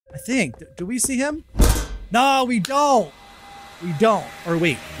think. Do we see him? No, we don't. We don't. Or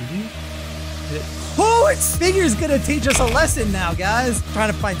wait, do we? Oh, its figure's gonna teach us a lesson now, guys.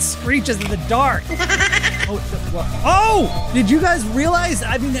 Trying to find screeches in the dark. Oh, did you guys realize?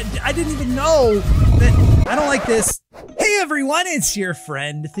 I mean, I didn't even know that. I don't like this. Hey everyone, it's your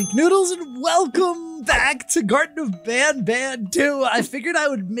friend Thinknoodles, and welcome back to Garten of Banban 2. I figured I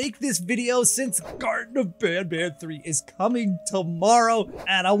would make this video since Garten of Banban 3 is coming tomorrow,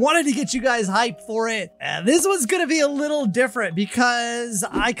 and I wanted to get you guys hyped for it. And this one's gonna be a little different because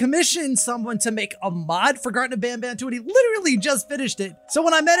I commissioned someone to make a mod for Garten of Banban 2, and he literally just finished it. So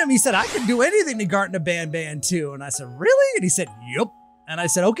when I met him, he said, I can do anything to Garten of Banban 2. And I said, really? And he said, yup. And I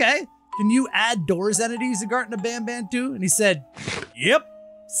said, okay. Can you add doors entities to Garten of Banban 2? And he said, yep.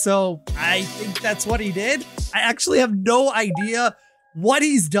 So I think that's what he did. I actually have no idea what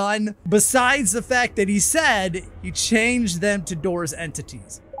he's done besides the fact that he said he changed them to doors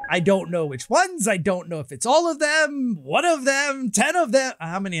entities. I don't know which ones. I don't know if it's all of them, one of them, 10 of them.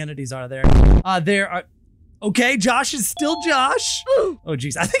 How many entities are there? There are. Okay, Josh is still Josh. Oh,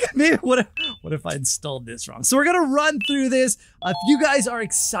 geez. I think I maybe what if I installed this wrong? So we're going to run through this. If you guys are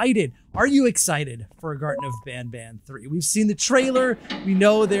excited, are you excited for Garten of Banban 3? We've seen the trailer. We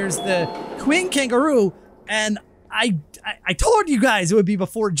know there's the Queen Kangaroo. And I told you guys it would be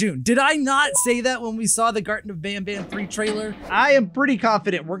before June. Did I not say that when we saw the Garten of Banban 3 trailer? I am pretty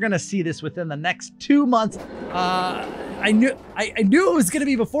confident we're going to see this within the next 2 months. I knew it was going to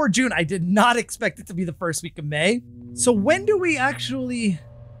be before June. I did not expect it to be the first week of May. So when do we actually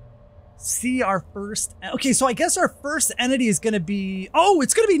see our first? Okay, so I guess our first entity is going to be, oh,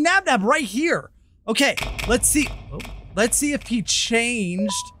 it's going to be Nab Nab right here. Okay, let's see. Oh, let's see if he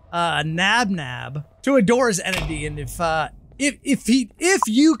changed Nab Nab to a doors entity, and if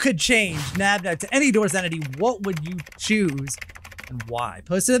you could change Nab Nab to any doors entity, what would you choose and why?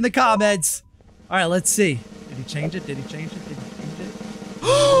 Post it in the comments. All right, let's see. Did he change it? Did he change it? Did he change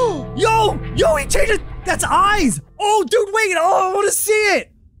it? Yo, he changed it. That's eyes. Oh, dude, wait. Oh, I want to see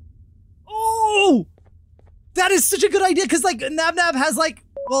it. Oh, that is such a good idea. Cause like Nab Nab has like,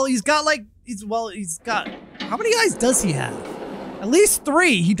 well, he's got, how many eyes does he have? At least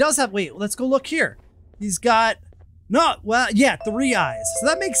 3. He does have, wait, let's go look here. He's got, no, well, yeah, 3 eyes. So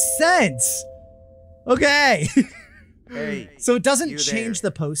that makes sense. Okay. Hey, so it doesn't change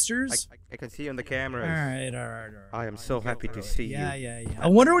the posters? I can see you on the cameras. All right. I am so happy to see you. Yeah. I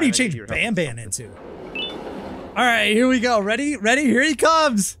wonder what he changed Banban into. All right, here we go. Ready? Here he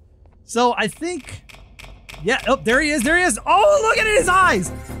comes. So I think, yeah, oh, there he is. Oh, look at his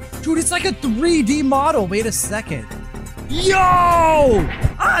eyes. Dude, it's like a 3D model. Wait a second. Yo!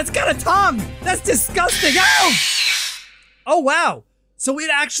 Ah, it's got a tongue. That's disgusting. Ow! Oh, wow. So it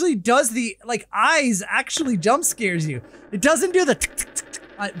actually does the, like, eyes actually jump scares you. It doesn't do the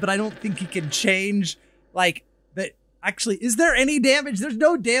but I don't think he can change, like, but actually, is there any damage? There's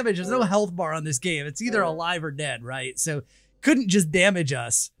no damage. There's no health bar on this game. It's either alive or dead, right? So couldn't just damage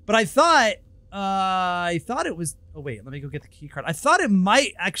us. But I thought it was, oh wait, let me go get the key card. I thought it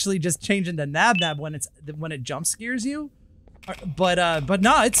might actually just change into Nab Nab when it jump scares you. But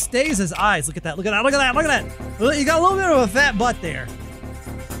no, it stays as eyes. Look at that. You got a little bit of a fat butt there.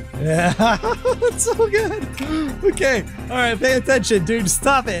 Yeah, that's so good. Okay, all right, pay attention, dude.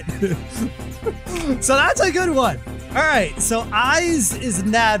 Stop it. So that's a good one. All right, so eyes is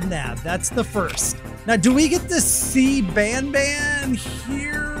Nab Nab. That's the first. Now, do we get to see Banban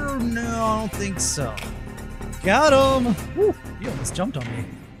here? No, I don't think so. Got him. Woo, he almost jumped on me.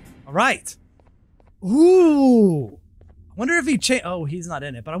 All right. Ooh. I wonder if he changed. Oh, he's not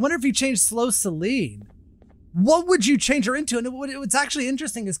in it, but I wonder if he changed Slow Celine. What would you change her into? And what's actually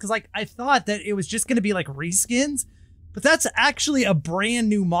interesting is because, like, I thought that it was just going to be like reskins, but that's actually a brand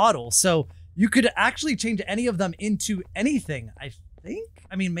new model. So you could actually change any of them into anything, I think.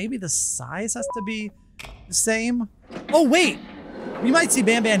 I mean, maybe the size has to be the same. Oh, wait. We might see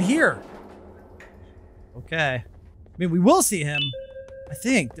Banban here. Okay. I mean, we will see him, I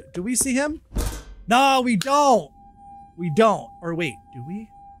think. Do we see him? No, we don't. We don't. Or wait, do we?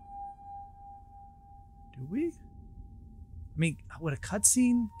 Do we? I mean, would a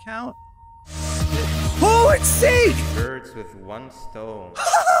cutscene count? Oh, it's Seek! Birds with one stone.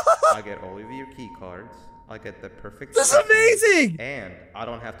 I get all of your key cards. I get the perfect. This is amazing! And I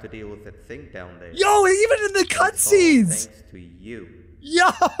don't have to deal with that thing down there. Yo, even in the cutscenes! Thanks to you. Yo!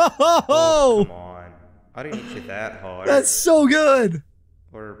 Oh, come on. I didn't hit you that hard. That's so good!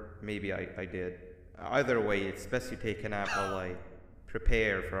 Or maybe I did. Either way, it's best you take a nap while I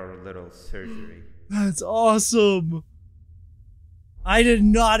prepare for our little surgery. That's awesome. I did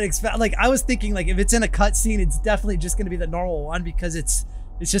not expect, like, I was thinking, like, if it's in a cutscene, it's definitely just going to be the normal one because it's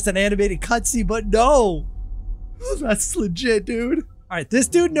it's just an animated cutscene, but no. That's legit, dude. All right, this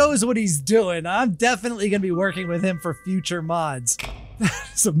dude knows what he's doing. I'm definitely gonna be working with him for future mods.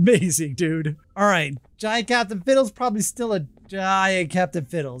 That's amazing, dude. All right, Giant Captain Fiddles, probably still a Giant Captain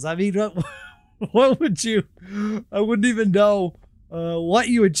Fiddles. I mean, what would you, I wouldn't even know what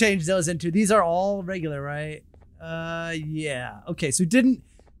you would change those into. These are all regular, right? Yeah. Okay, so didn't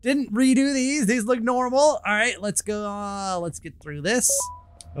redo these. These look normal. All right, let's go. Let's get through this.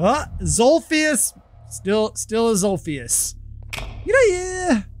 Zolphius, still a Zolphius. You know,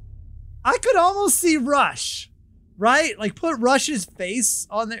 yeah, I could almost see Rush, right? Like put Rush's face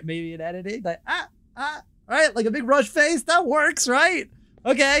on there, maybe in editing, like right, like a big Rush face. That works, right?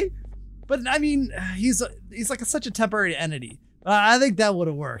 Okay, but I mean, he's like such a temporary entity. I think that would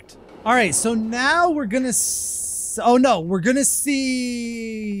have worked. All right, so now we're gonna. Oh no, we're gonna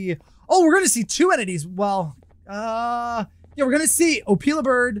see. Oh, we're gonna see two entities. Well, yeah, we're gonna see Opila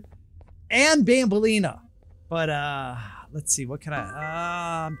Bird and Bambolina. But let's see, what can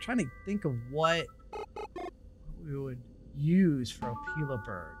I'm trying to think of what we would use for Opila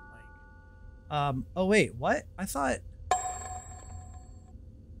Bird. Like, oh wait, what? I thought.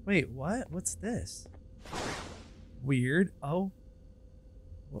 Wait, what? What's this? Weird. Oh,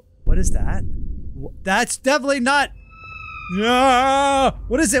 what is that? That's definitely not. No.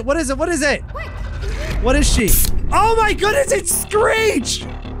 What is it? What is it? What is it? What is she? Oh my goodness, it's Screech!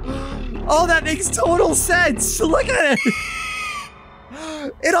 Oh, that makes total sense. Look at it.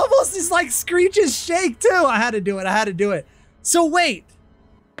 It almost is like Screech's shake too. I had to do it. I had to do it. So wait,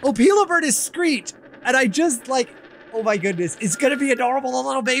 Opila Bird is Screech, and I just like, oh my goodness, it's gonna be adorable. The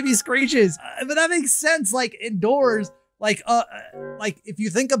little baby Screeches. But that makes sense. Like indoors, like if you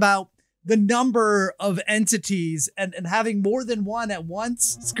think about the number of entities and having more than one at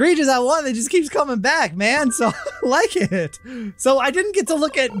once. Screech is at one, it just keeps coming back, man. So I like it. So I didn't get to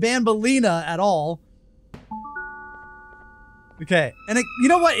look at Bambolina at all. Okay, and you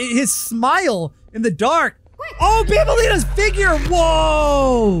know what? His smile in the dark. Oh, Bambolina's figure,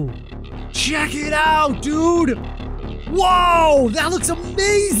 whoa! Check it out, dude. Whoa, that looks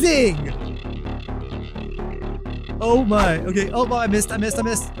amazing. Oh my, okay, oh my, I missed. Okay,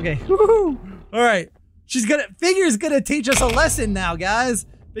 woohoo! All right, Figure's gonna teach us a lesson now, guys.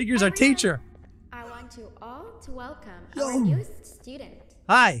 Figure's our teacher. I want you all to welcome our newest student.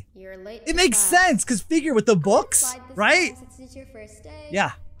 Hi. You're late. It makes sense, because Figure with the books, right? It's your first day.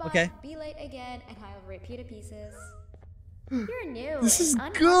 Yeah, okay. Be late again, and I'll repeat the pieces. You're new. This is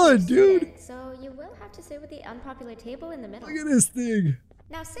good, dude. So you will have to sit with the unpopular table in the middle. Look at this thing.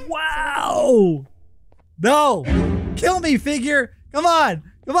 Now sit. Wow. No! Kill me, Figure! Come on!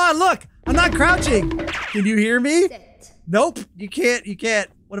 Come on, look! I'm not crouching! Can you hear me? Sit. Nope, you can't.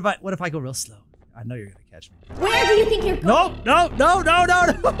 What if I go real slow? I know you're gonna catch me. Where do you think you're going? Nope, no!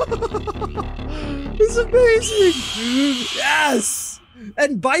 It's amazing! Yes!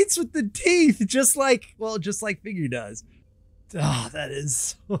 And bites with the teeth, just like Figure does. Oh, that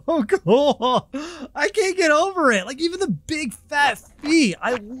is so cool. I can't get over it. Like even the big fat feet.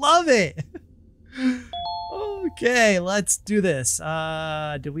 I love it. Okay, let's do this.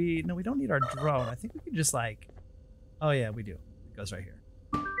 No, we don't need our drone. I think we can just like, oh yeah, we do. It goes right here.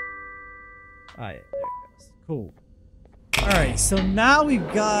 Oh yeah, there it goes. Cool. All right, so now we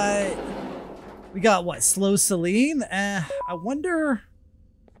got what? Slow Celine? I wonder,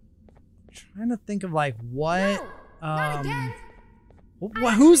 I'm trying to think of like what, No, not again.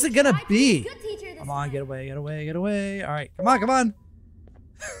 Who's it gonna be? Good teacher this Come on, time. get away. All right, come on.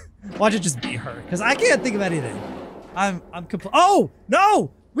 Watch it just be her, because I can't think of anything. I'm oh,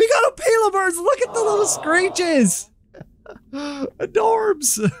 no! We got Opila Birds! Look at the little Screeches!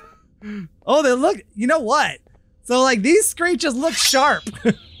 Adorbs! Oh, they look, you know what? So, like, these Screeches look sharp.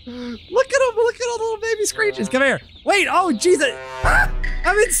 Look at them, look at all the little baby Screeches. Come here. Wait, oh, Jesus. Ah,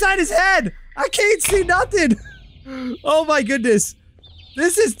 I'm inside his head. I can't see nothing. Oh, my goodness.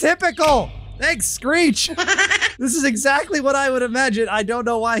 This is typical. Thanks, Screech. This is exactly what I would imagine. I don't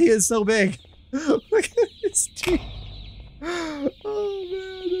know why he is so big. Look at his teeth. Oh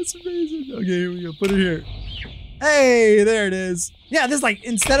man, that's amazing. Okay, here we go. Put it here. Hey, there it is. Yeah, this like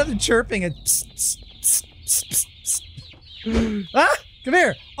instead of the chirping, it's psst, psst, psst, psst. Ah, come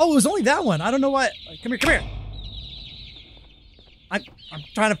here. Oh, it was only that one. I don't know what. Come here. I'm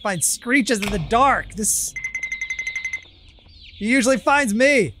trying to find Screeches in the dark. He usually finds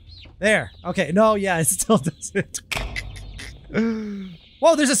me. There. Okay. No, yeah, it still does it.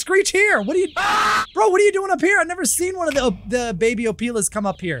 Whoa, there's a Screech here. What are you, bro? What are you doing up here? I've never seen one of the baby Opilas come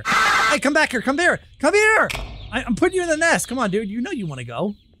up here. Hey, come back here. Come here. Come here. I'm putting you in the nest. Come on, dude. You know you want to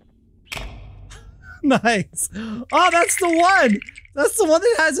go. Nice. Oh, that's the one. That's the one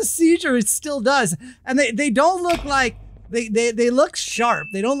that has a seizure. It still does. And they don't look like, they look sharp.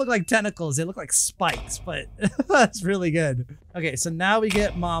 They don't look like tentacles. They look like spikes, but that's really good. Okay, so now we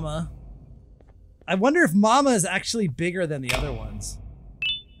get Mama. I wonder if Mama is actually bigger than the other ones.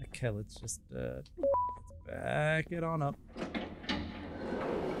 Okay, let's just back it on up.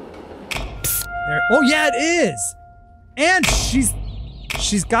 There. Oh yeah, it is. And she's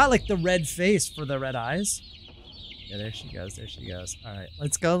got like the red face for the red eyes. Yeah, there she goes. There she goes. All right,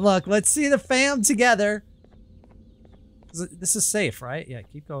 let's go look. Let's see the fam together. This is safe, right? Yeah,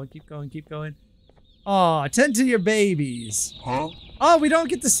 keep going, keep going, keep going. Oh, tend to your babies. Huh? Oh, we don't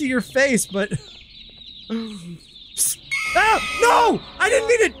get to see your face, but... Ah! No! I didn't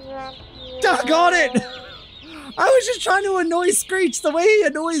mean it! Doggone it! I was just trying to annoy Screech the way he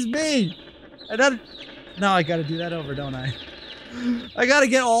annoys me. And then... Now I gotta do that over, don't I? I gotta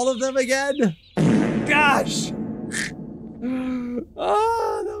get all of them again? Gosh!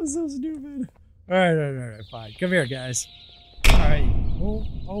 Oh, that was so stupid. Alright, fine. Come here, guys. Alright.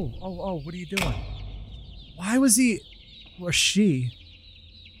 Oh, what are you doing? Why was he... Or she?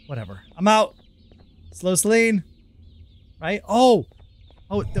 Whatever. I'm out. Slow Celine. Right? Oh!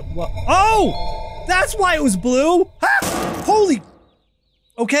 Oh! That's why it was blue! Ah! Holy...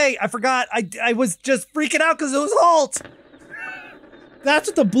 Okay, I forgot. I was just freaking out because it was Halt! That's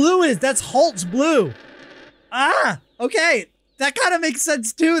what the blue is. That's Halt's blue. Ah! Okay. That kind of makes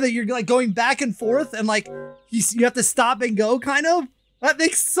sense too, that you're like going back and forth and like you have to stop and go kind of. That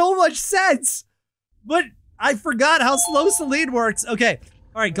makes so much sense. But I forgot how slow Celine works. Okay.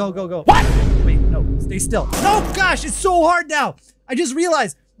 All right, go, go, go. What? Wait, no, stay still. No, gosh, it's so hard now. I just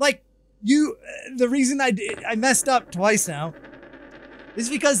realized like the reason I messed up twice now is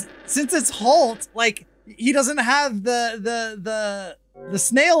because since it's Halt, like he doesn't have the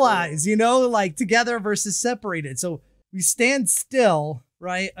snail eyes, you know, like together versus separated. So we stand still,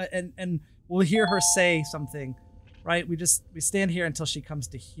 right? And we'll hear her say something, right? We stand here until she comes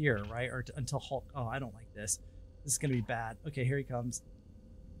to here, right? Or until Halt. Oh, I don't like this. This is gonna be bad. Okay, here he comes.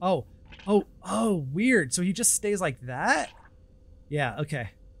 Oh, weird. So he just stays like that? Yeah,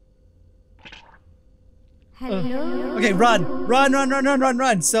 okay. Hello? Okay,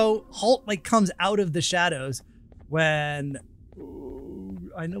 run. So Halt like comes out of the shadows when...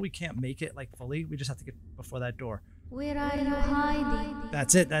 I know we can't make it like fully. We just have to get before that door. Where are you hiding?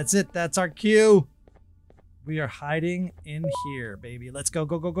 That's it. That's our cue. We are hiding in here, baby. Let's go,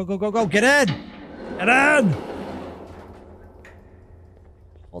 go. Get in! Get in!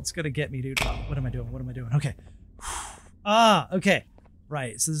 Halt's gonna get me, dude. Oh, what am I doing? Okay. Okay.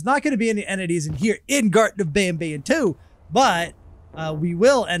 Right. So there's not gonna be any entities in here in Garten of Banban 2, but we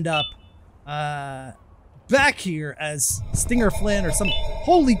will end up back here as Stinger Flynn or some...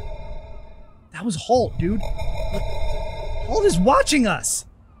 Holy... That was Halt, dude. Halt is watching us.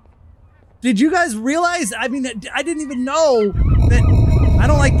 Did you guys realize? I mean, I didn't even know that... I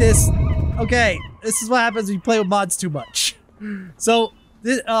don't like this. Okay, this is what happens when you play with mods too much. So,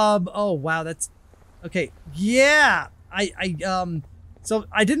 this, oh, wow, that's... Okay, yeah. So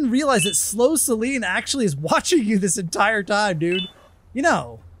I didn't realize that Slow Celine actually is watching you this entire time, dude. You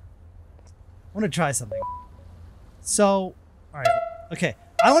know, I want to try something. So, all right, okay.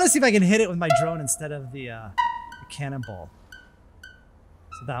 I want to see if I can hit it with my drone instead of the cannonball.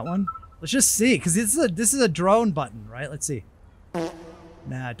 So that one. Let's just see, because this is a drone button, right? Let's see.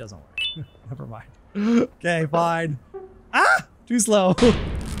 Nah, it doesn't work. Never mind. Okay, fine. Ah, too slow. You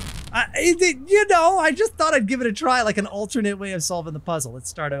know, I just thought I'd give it a try, like an alternate way of solving the puzzle.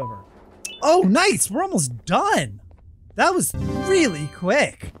 Let's start over. Oh, nice. We're almost done. That was really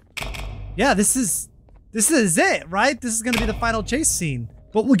quick. Yeah, this is it, right? This is gonna be the final chase scene.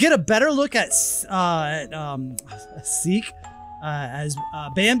 But we'll get a better look at Seek as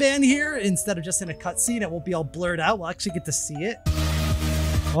Banban here instead of just in a cutscene. It won't be all blurred out. We'll actually get to see it.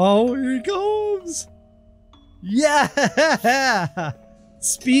 Oh, here he comes. Yeah.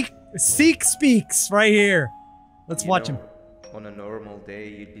 Seek speaks right here. Let's watch him. On a normal day,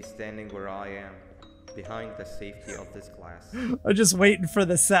 you'd be standing where I am, behind the safety of this glass. I'm just waiting for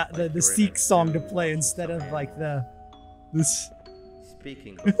the Seek song to play instead of like this.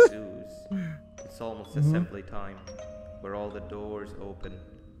 Speaking of zoos, it's almost assembly time, where all the doors open,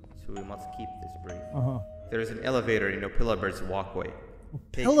 so we must keep this brief. There is an elevator in Opillabird's walkway.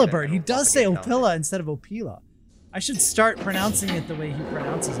 Opillabird. He does say Opilla instead of Opila. I should start pronouncing it the way he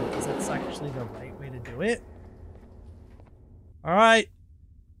pronounces it, because that's actually the right way to do it. All right.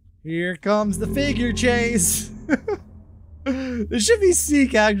 Here comes the figure chase. This should be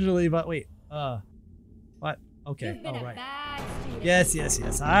Seek, actually, but wait. What? Okay. You've been right. a bad student. Yes, yes,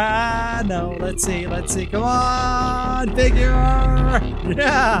 yes. I know. Let's see. Let's see. Come on, figure.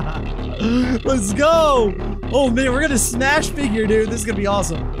 Yeah. Let's go. Oh, man, we're going to smash figure, dude. This is going to be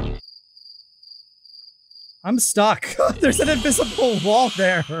awesome. I'm stuck. There's an invisible wall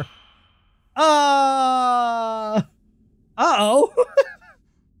there. Uh-oh. I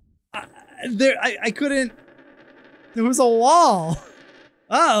couldn't. There was a wall.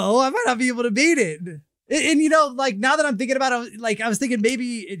 Uh-oh, I might not be able to beat it. And you know, like now that I'm thinking about it, like I was thinking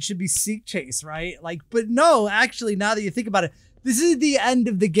maybe it should be Seek Chase, right? Like, but no, actually, now that you think about it, this is the end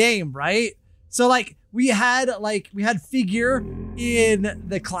of the game, right? So like we had figure in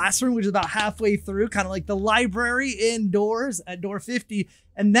the classroom, which is about halfway through, kind of like the library indoors at door 50.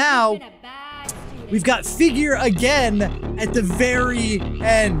 And now we've got figure again at the very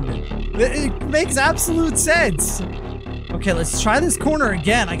end. It makes absolute sense. Okay, let's try this corner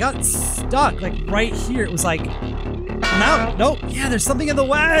again. I got stuck like right here. It was like, no, nope. Yeah, there's something in the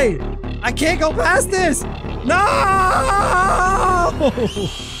way. I can't go past this. No!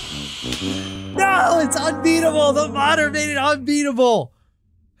 No, it's unbeatable. The modder made it unbeatable.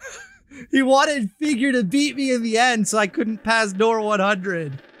 He wanted figure to beat me in the end, so I couldn't pass door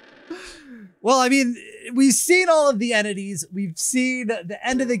 100. Well, I mean, we've seen all of the entities. We've seen the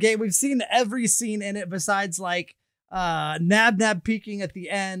end of the game. We've seen every scene in it besides like Nab peeking at the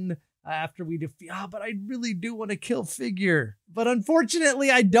end after we defeat. But I really do want to kill figure. But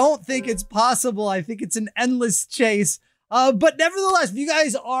unfortunately, I don't think it's possible. I think it's an endless chase. But nevertheless, if you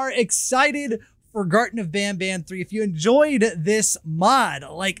guys are excited for Garten of Banban 3, if you enjoyed this mod,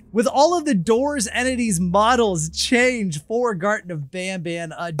 like with all of the doors entities models change for Garten of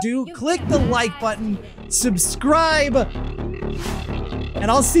Banban, do click the like button, subscribe, and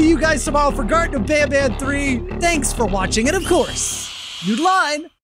I'll see you guys tomorrow for Garten of Banban 3. Thanks for watching, and of course, Noodle line.